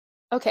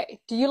Okay,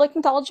 do you like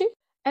mythology?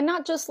 And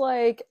not just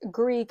like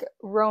Greek,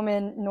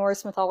 Roman,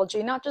 Norse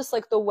mythology, not just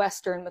like the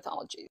Western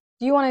mythology.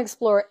 Do you want to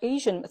explore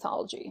Asian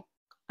mythology?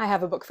 I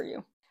have a book for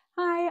you.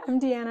 Hi, I'm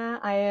Deanna.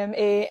 I am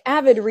a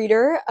avid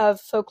reader of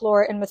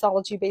folklore and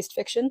mythology-based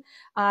fiction,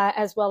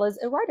 as well as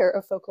a writer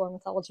of folklore and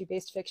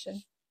mythology-based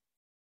fiction.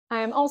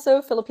 I am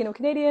also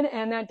Filipino-Canadian,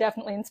 and that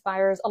definitely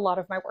inspires a lot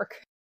of my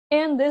work.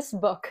 And this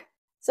book.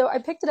 So I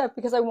picked it up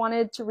because I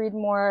wanted to read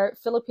more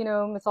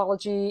Filipino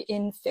mythology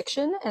in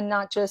fiction and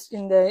not just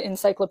in the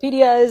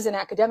encyclopedias and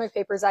academic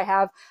papers I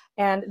have.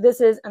 And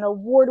this is an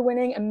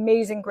award-winning,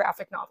 amazing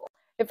graphic novel.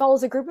 It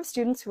follows a group of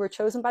students who were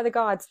chosen by the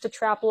gods to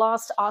trap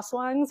lost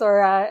aswangs,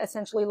 or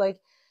essentially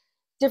like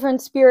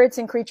different spirits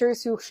and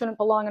creatures who shouldn't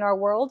belong in our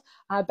world,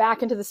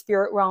 back into the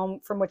spirit realm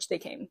from which they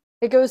came.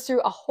 It goes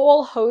through a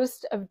whole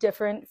host of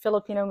different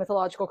Filipino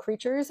mythological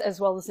creatures,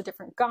 as well as the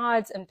different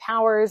gods and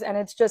powers, and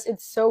it's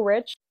so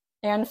rich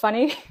and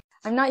funny.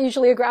 I'm not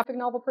usually a graphic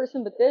novel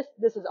person, but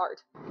this is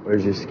art.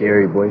 Where's your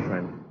scary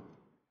boyfriend?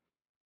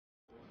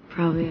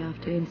 Probably off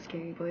doing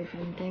scary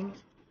boyfriend things.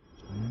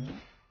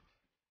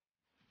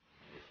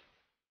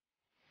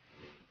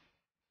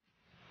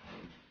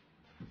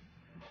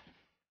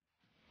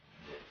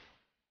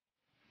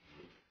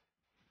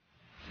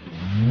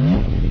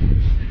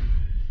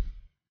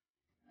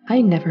 I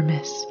never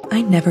miss.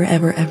 I never,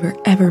 ever, ever,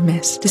 ever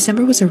miss.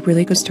 December was a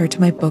really good start to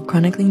my book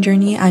chronicling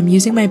journey. I'm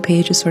using my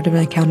page as sort of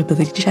an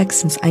accountability check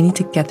since I need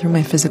to get through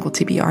my physical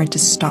TBR and to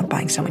stop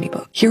buying so many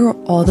books. Here are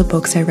all the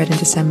books I read in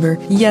December.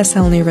 Yes,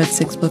 I only read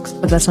 6 books,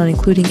 but that's not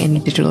including any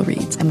digital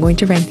reads. I'm going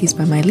to rank these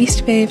by my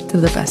least fave to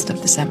the best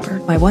of December.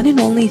 My one and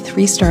only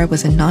 3-star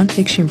was a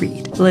nonfiction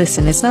read.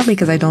 Listen, it's not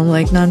because I don't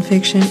like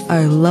nonfiction.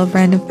 I love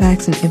random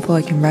facts and info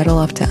I can rattle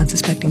off to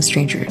unsuspecting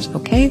strangers,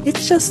 okay?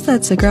 It's just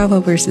that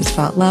Sagrava vs.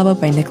 Fat Lava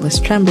by Nicholas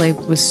Tremblay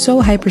was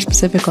so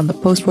hyper-specific on the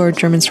post-war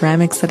German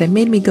ceramics that it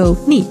made me go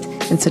neat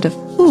instead of,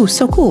 ooh,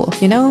 so cool.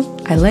 You know,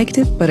 I liked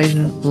it, but I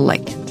didn't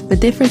like it. The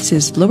difference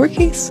is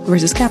lowercase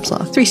versus caps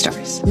lock, 3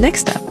 stars.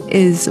 Next up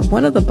is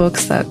one of the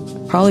books that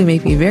probably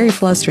make me very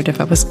flustered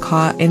if I was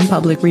caught in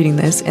public reading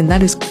this, and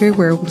that is Queer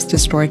Werewolves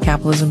Destroy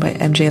Capitalism by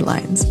M.J.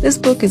 Lyons. This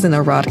book is an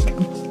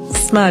erotica.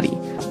 Smutty.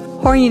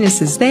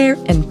 Horniness is there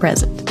and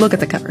present. Look at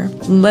the cover.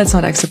 Let's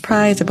not act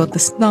surprised about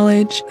this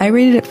knowledge. I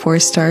rated it 4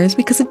 stars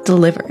because it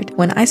delivered.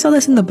 When I saw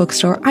this in the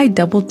bookstore, I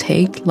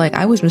double-taked like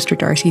I was Mr.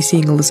 Darcy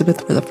seeing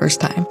Elizabeth for the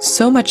first time.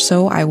 So much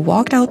so, I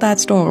walked out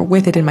that store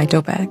with it in my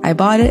tote bag. I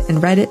bought it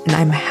and read it, and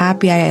I'm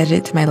happy I added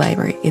it to my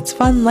library. It's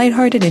fun,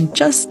 lighthearted, and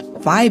just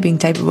vibing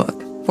type of book.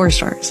 4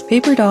 stars.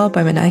 Paper Doll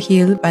by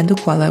Manahil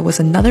Bandukwala was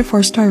another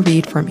 4-star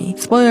read for me.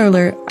 Spoiler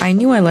alert, I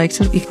knew I liked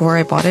it before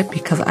I bought it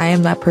because I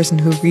am that person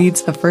who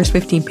reads the first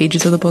 15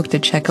 pages of the book to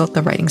check out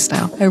the writing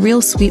style. A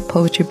real sweet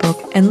poetry book,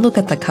 and look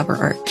at the cover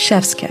art.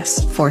 Chef's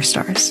kiss. 4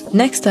 stars.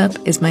 Next up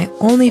is my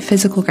only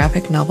physical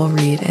graphic novel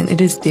read, and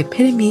it is the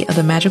epitome of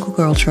the magical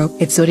girl trope.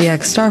 It's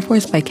Zodiac Star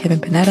Force by Kevin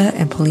Panetta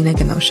and Paulina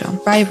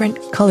Ganosho. Vibrant,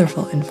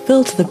 colorful, and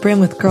filled to the brim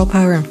with girl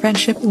power and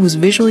friendship, it was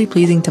visually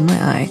pleasing to my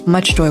eye.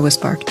 Much joy was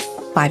sparked.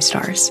 5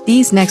 stars.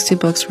 These next 2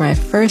 books were my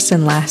first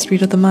and last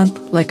read of the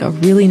month, like a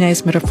really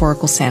nice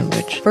metaphorical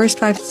sandwich. First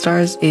 5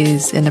 stars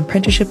is An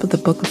Apprenticeship of the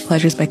Book of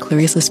Pleasures by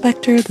Clarice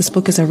Lispector. This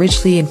book is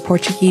originally in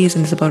Portuguese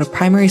and is about a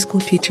primary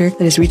school teacher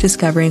that is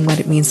rediscovering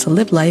what it means to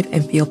live life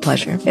and feel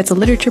pleasure. It's a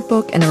literature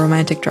book and a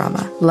romantic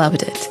drama.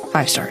 Loved it.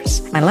 5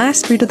 stars. My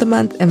last read of the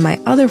month and my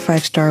other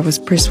 5-star was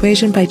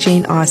Persuasion by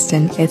Jane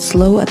Austen. It's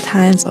slow at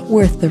times, but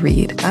worth the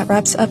read. That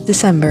wraps up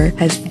December.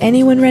 Has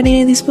anyone read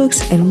any of these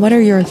books, and what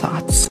are your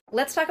thoughts?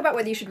 Let's talk about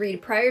whether you should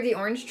read Priory of the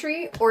Orange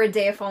Tree or A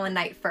Day of Fallen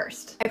Night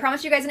first. I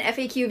promised you guys an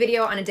FAQ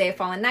video on A Day of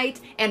Fallen Night,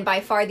 and by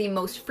far the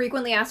most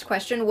frequently asked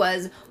question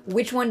was,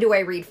 which one do I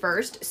read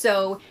first?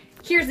 So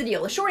here's the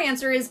deal. The short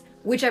answer is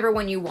whichever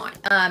one you want.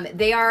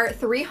 They are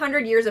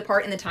 300 years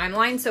apart in the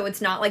timeline, so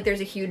it's not like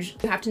there's a huge,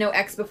 you have to know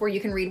X before you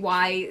can read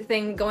Y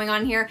thing going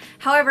on here.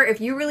 However,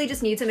 if you really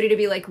just need somebody to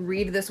be like,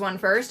 read this one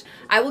first,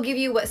 I will give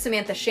you what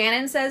Samantha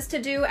Shannon says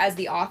to do as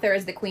the author,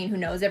 as the queen who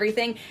knows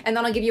everything, and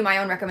then I'll give you my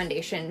own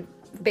recommendation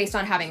based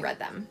on having read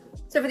them.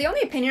 So for the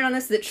only opinion on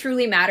this that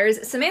truly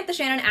matters, Samantha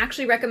Shannon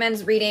actually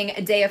recommends reading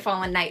A Day of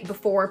Fallen Night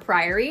before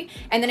Priory,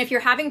 and then if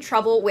you're having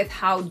trouble with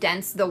how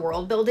dense the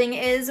world building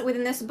is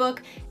within this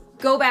book,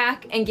 go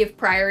back and give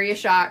Priory a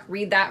shot,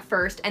 read that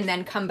first, and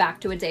then come back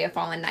to A Day of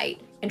Fallen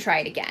Night and try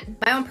it again.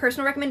 My own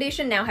personal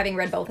recommendation, now having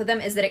read both of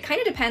them, is that it kind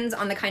of depends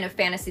on the kind of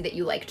fantasy that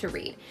you like to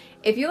read.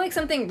 If you like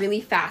something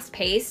really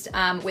fast-paced,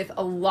 with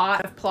a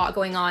lot of plot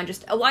going on,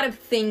 just a lot of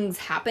things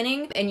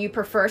happening, and you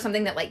prefer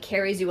something that like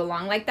carries you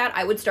along like that,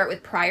 I would start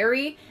with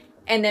Priory,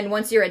 and then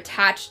once you're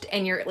attached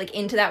and you're like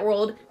into that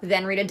world,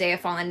 then read A Day of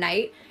Fallen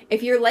Night.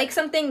 If you're like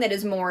something that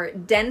is more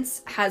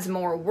dense, has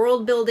more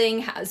world building,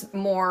 has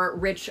more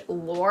rich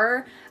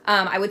lore,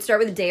 I would start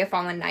with A Day of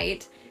Fallen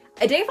Night.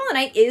 A Day of Fallen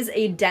Night is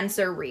a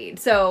denser read,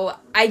 so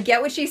I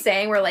get what she's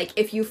saying, where like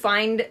if you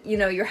find, you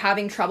know, you're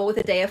having trouble with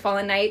A Day of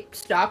Fallen Night,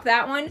 stop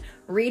that one,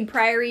 read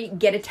Priory,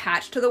 get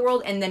attached to the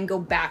world, and then go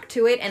back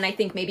to it, and I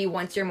think maybe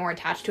once you're more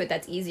attached to it,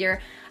 that's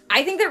easier.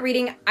 I think that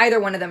reading either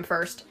one of them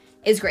first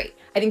is great.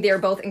 I think they are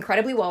both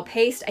incredibly well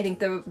paced. I think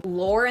the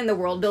lore and the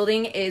world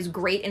building is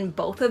great in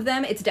both of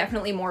them. It's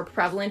definitely more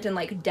prevalent and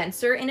like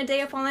denser in A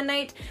Day of Fallen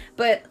Night,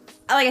 but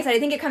like I said, I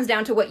think it comes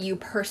down to what you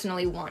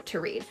personally want to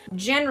read.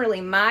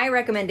 Generally, my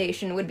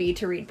recommendation would be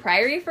to read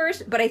Priory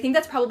first, but I think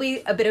that's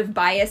probably a bit of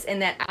bias in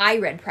that I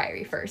read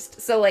Priory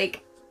first. So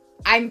like,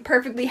 I'm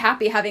perfectly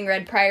happy having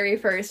read Priory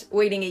first,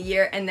 waiting a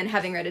year, and then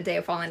having read A Day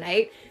of Fallen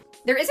Night.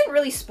 There isn't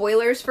really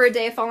spoilers for A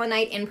Day of Fallen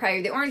Night in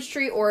Priory the Orange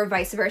Tree or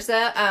vice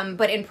versa,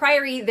 but in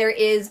Priory there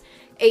is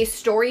a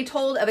story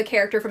told of a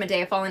character from A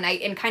Day of Fallen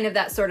Night in kind of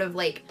that sort of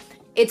like,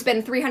 it's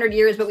been 300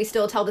 years, but we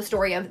still tell the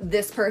story of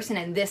this person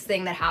and this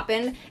thing that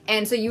happened.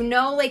 And so you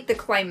know like the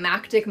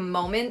climactic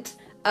moment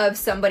of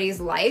somebody's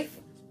life,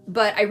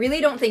 but I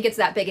really don't think it's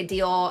that big a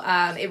deal.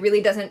 It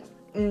really doesn't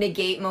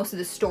negate most of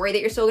the story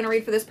that you're still going to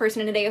read for this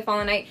person in A Day of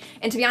Fallen Night.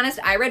 And to be honest,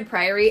 I read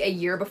Priory a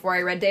year before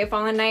I read Day of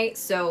Fallen Night,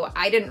 so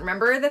I didn't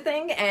remember the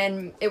thing,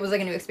 and it was like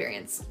a new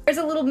experience. There's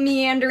a little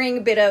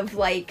meandering bit of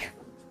like,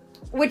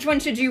 which one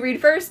should you read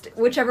first?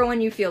 Whichever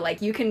one you feel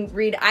like. You can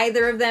read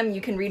either of them,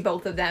 you can read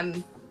both of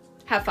them.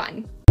 Have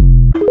fun.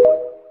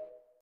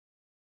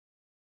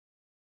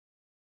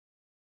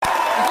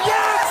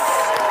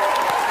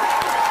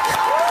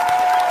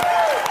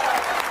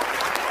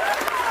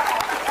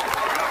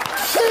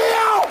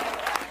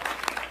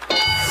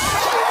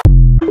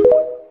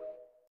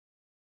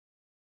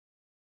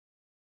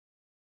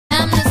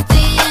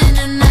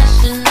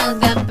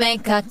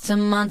 Bangkok to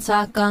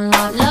Montauk on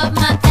lock. Love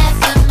my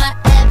ass and my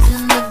abs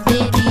in the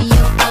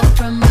video. All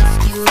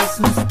promiscuous.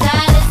 My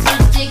style is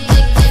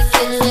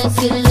ridiculous.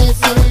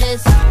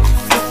 Ridiculous.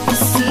 If you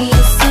see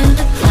us in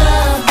the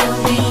club,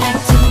 you'll be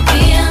acting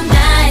real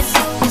nice.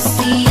 If you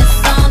see us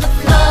on the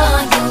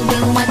floor, you'll be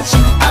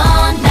watching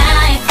all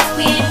night.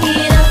 We ain't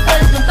here to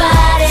hurt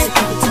nobody.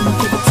 So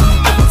give it to me,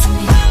 give it to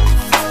me, give it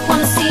to me.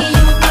 Wanna see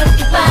you work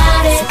your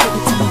body.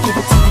 So give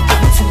it to me, give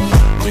it to me,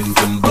 give it to me. When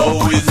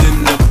Jumbo is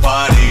in the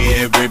party,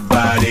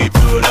 everybody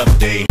put up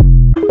they.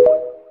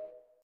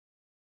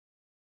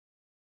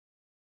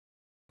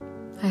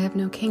 I have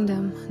no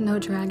kingdom, no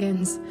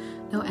dragons,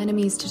 no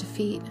enemies to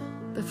defeat,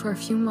 but for a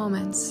few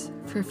moments,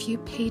 for a few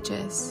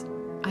pages,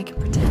 I can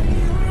pretend.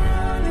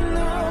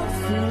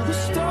 Through the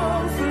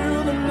storm,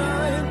 through the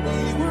night,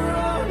 we were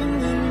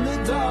running in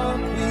the dark,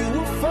 we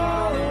were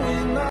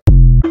following our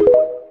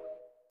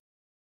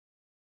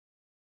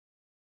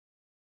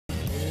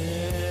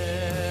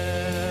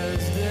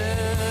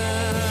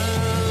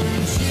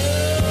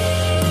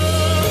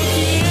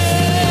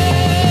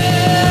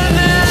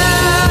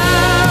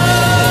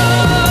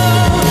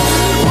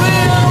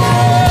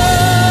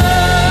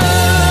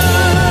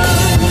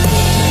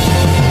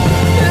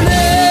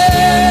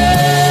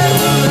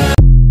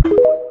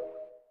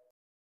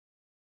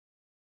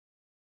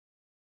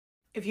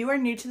If you are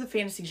new to the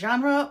fantasy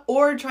genre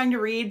or trying to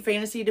read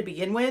fantasy to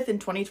begin with in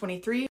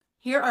 2023,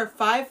 here are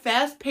 5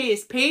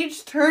 fast-paced,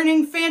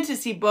 page-turning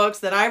fantasy books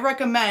that I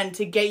recommend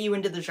to get you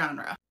into the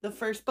genre. The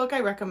first book I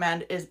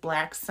recommend is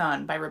Black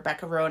Sun by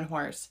Rebecca Rowan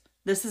Horse.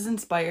 This is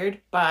inspired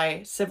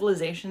by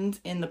civilizations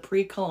in the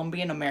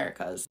pre-Columbian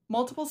Americas.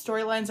 Multiple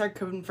storylines are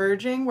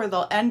converging where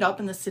they'll end up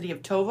in the city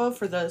of Tova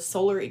for the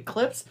solar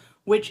eclipse,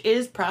 which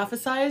is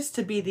prophesized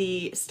to be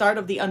the start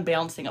of the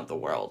unbalancing of the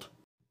world.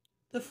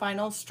 The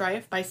Final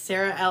Strife by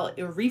Sarah L.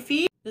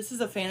 Irifi. This is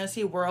a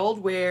fantasy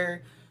world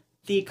where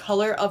the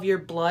color of your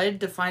blood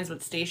defines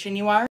what station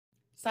you are.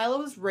 Silo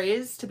was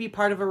raised to be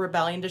part of a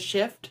rebellion to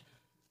shift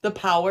the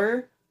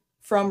power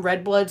from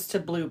red bloods to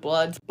blue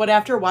bloods, but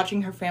after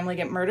watching her family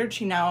get murdered,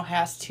 she now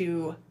has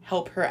to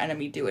help her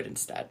enemy do it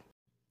instead.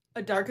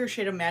 A Darker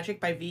Shade of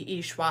Magic by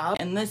V.E. Schwab,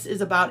 and this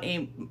is about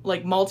a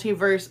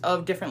multiverse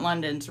of different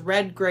Londons,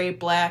 red, gray,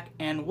 black,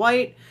 and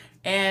white,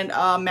 and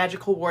a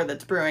magical war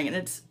that's brewing, and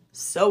it's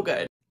so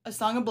good. A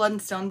Song of Blood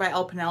and Stone by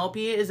El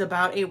Penelope is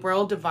about a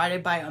world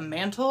divided by a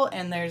mantle,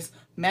 and there's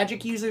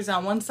magic users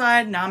on one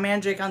side,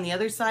 non-magic on the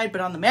other side,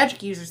 but on the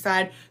magic user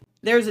side,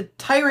 there's a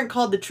tyrant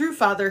called the True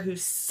Father who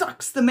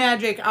sucks the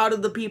magic out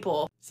of the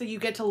people. So you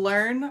get to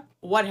learn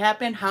what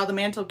happened, how the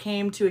mantle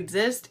came to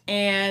exist,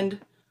 and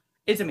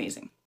it's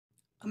amazing.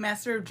 A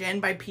Master of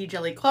Djinn by P.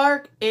 Jelly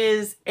Clark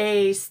is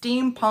a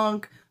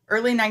steampunk,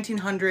 early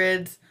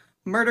 1900s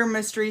murder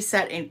mystery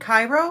set in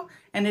Cairo,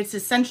 and it's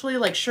essentially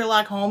like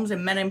Sherlock Holmes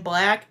and Men in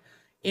Black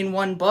in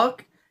one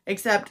book,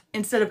 except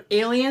instead of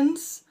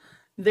aliens,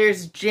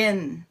 there's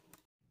djinn.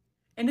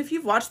 And if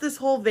you've watched this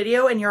whole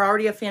video and you're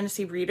already a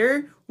fantasy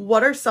reader,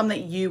 what are some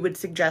that you would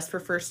suggest for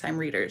first-time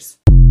readers?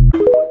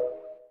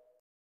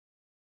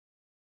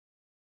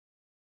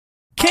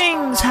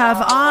 Kings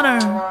have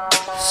honor,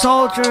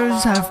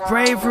 soldiers have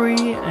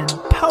bravery, and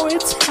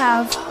poets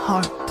have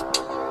heart.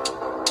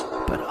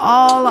 But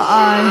all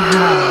I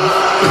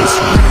have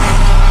is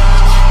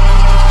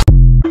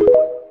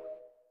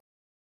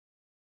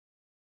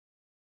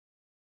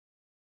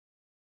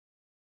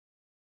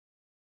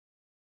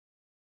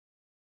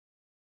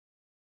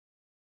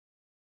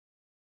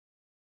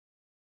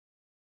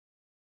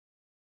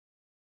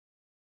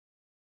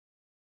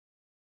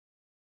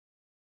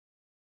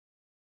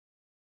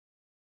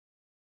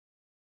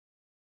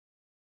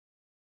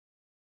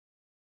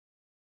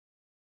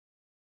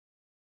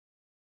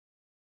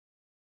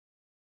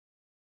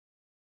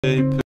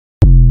This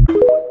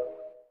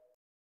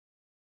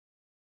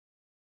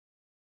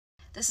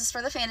is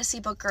for the fantasy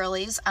book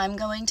girlies. I'm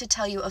going to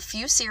tell you a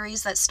few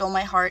series that stole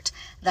my heart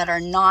that are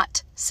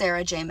not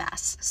Sarah J.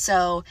 Maas.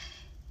 So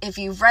if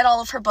you've read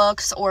all of her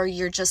books or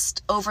you're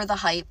just over the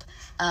hype,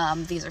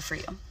 these are for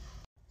you.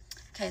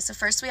 Okay, so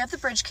first we have The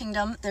Bridge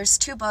Kingdom. There's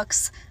 2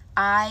 books.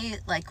 I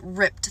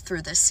ripped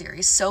through this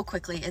series so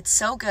quickly. It's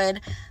so good.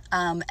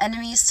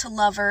 Enemies to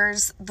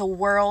lovers. The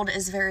world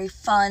is very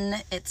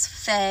fun. It's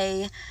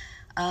fae.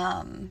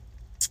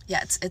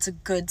 Yeah, it's a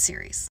good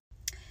series.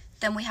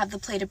 Then we have the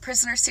Plated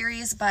Prisoner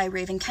series by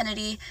Raven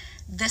Kennedy.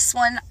 This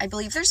one, I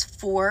believe there's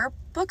 4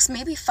 books,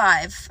 maybe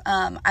 5.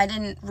 I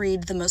didn't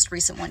read the most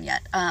recent one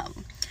yet.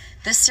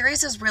 This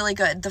series is really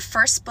good. The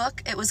first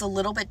book, it was a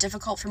little bit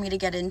difficult for me to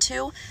get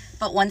into,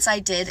 but once I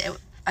did,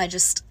 I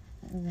just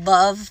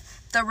love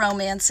the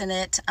romance in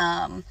it.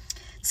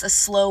 It's a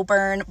slow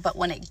burn, but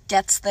when it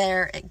gets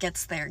there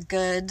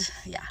good.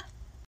 Yeah.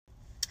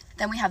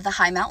 Then we have The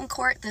High Mountain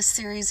Court. This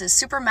series is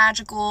super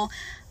magical.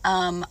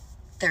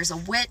 There's a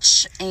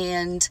witch,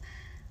 and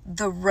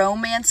the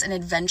romance and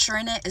adventure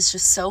in it is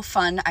just so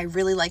fun. I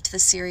really liked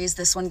this series.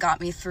 This one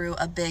got me through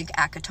a big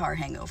ACOTAR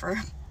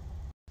hangover.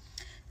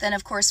 Then,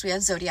 of course, we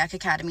have Zodiac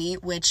Academy,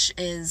 which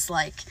is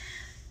like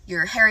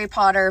your Harry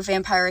Potter,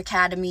 Vampire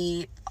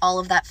Academy, all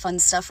of that fun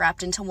stuff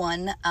wrapped into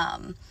one.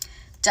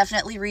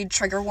 Definitely read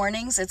trigger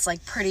warnings. It's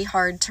pretty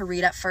hard to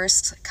read at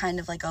first, kind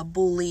of like a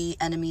bully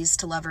enemies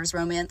to lovers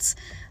romance.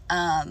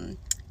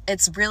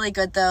 It's really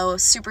good though,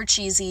 super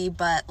cheesy,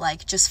 but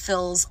just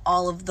fills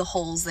all of the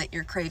holes that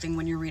you're craving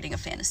when you're reading a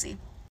fantasy.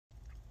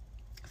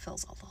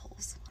 Fills all the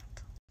holes.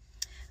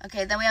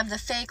 Okay, then we have the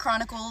Fae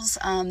Chronicles.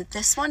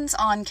 This one's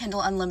on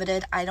Kindle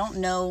Unlimited. I don't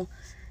know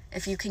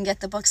if you can get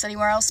the books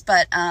anywhere else,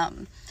 but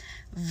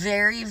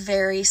very,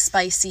 very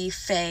spicy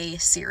Fae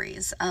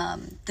series.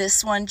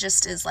 This one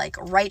just is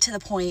right to the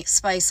point,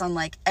 spice on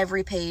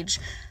every page,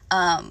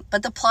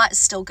 but the plot is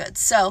still good.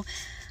 So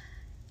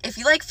if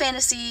you like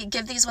fantasy,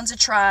 give these ones a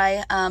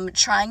try.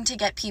 Trying to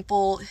get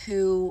people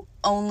who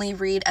only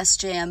read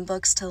SJM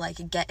books to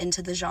get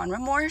into the genre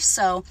more.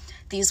 So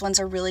these ones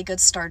are really good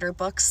starter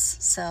books.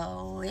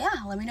 So yeah,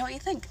 let me know what you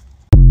think.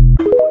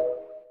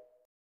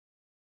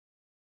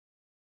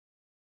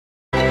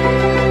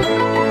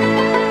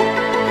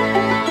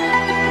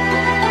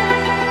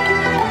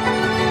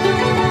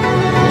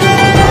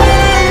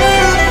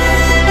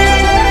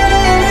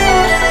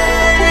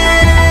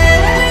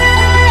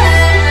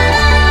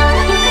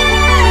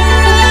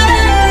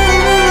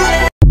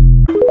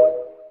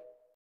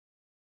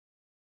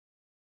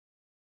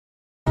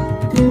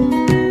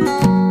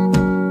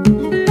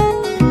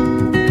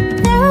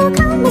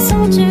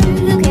 Soldier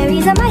who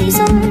carries a mighty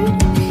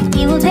sword,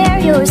 he will tear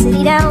your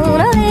city down,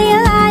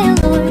 oh,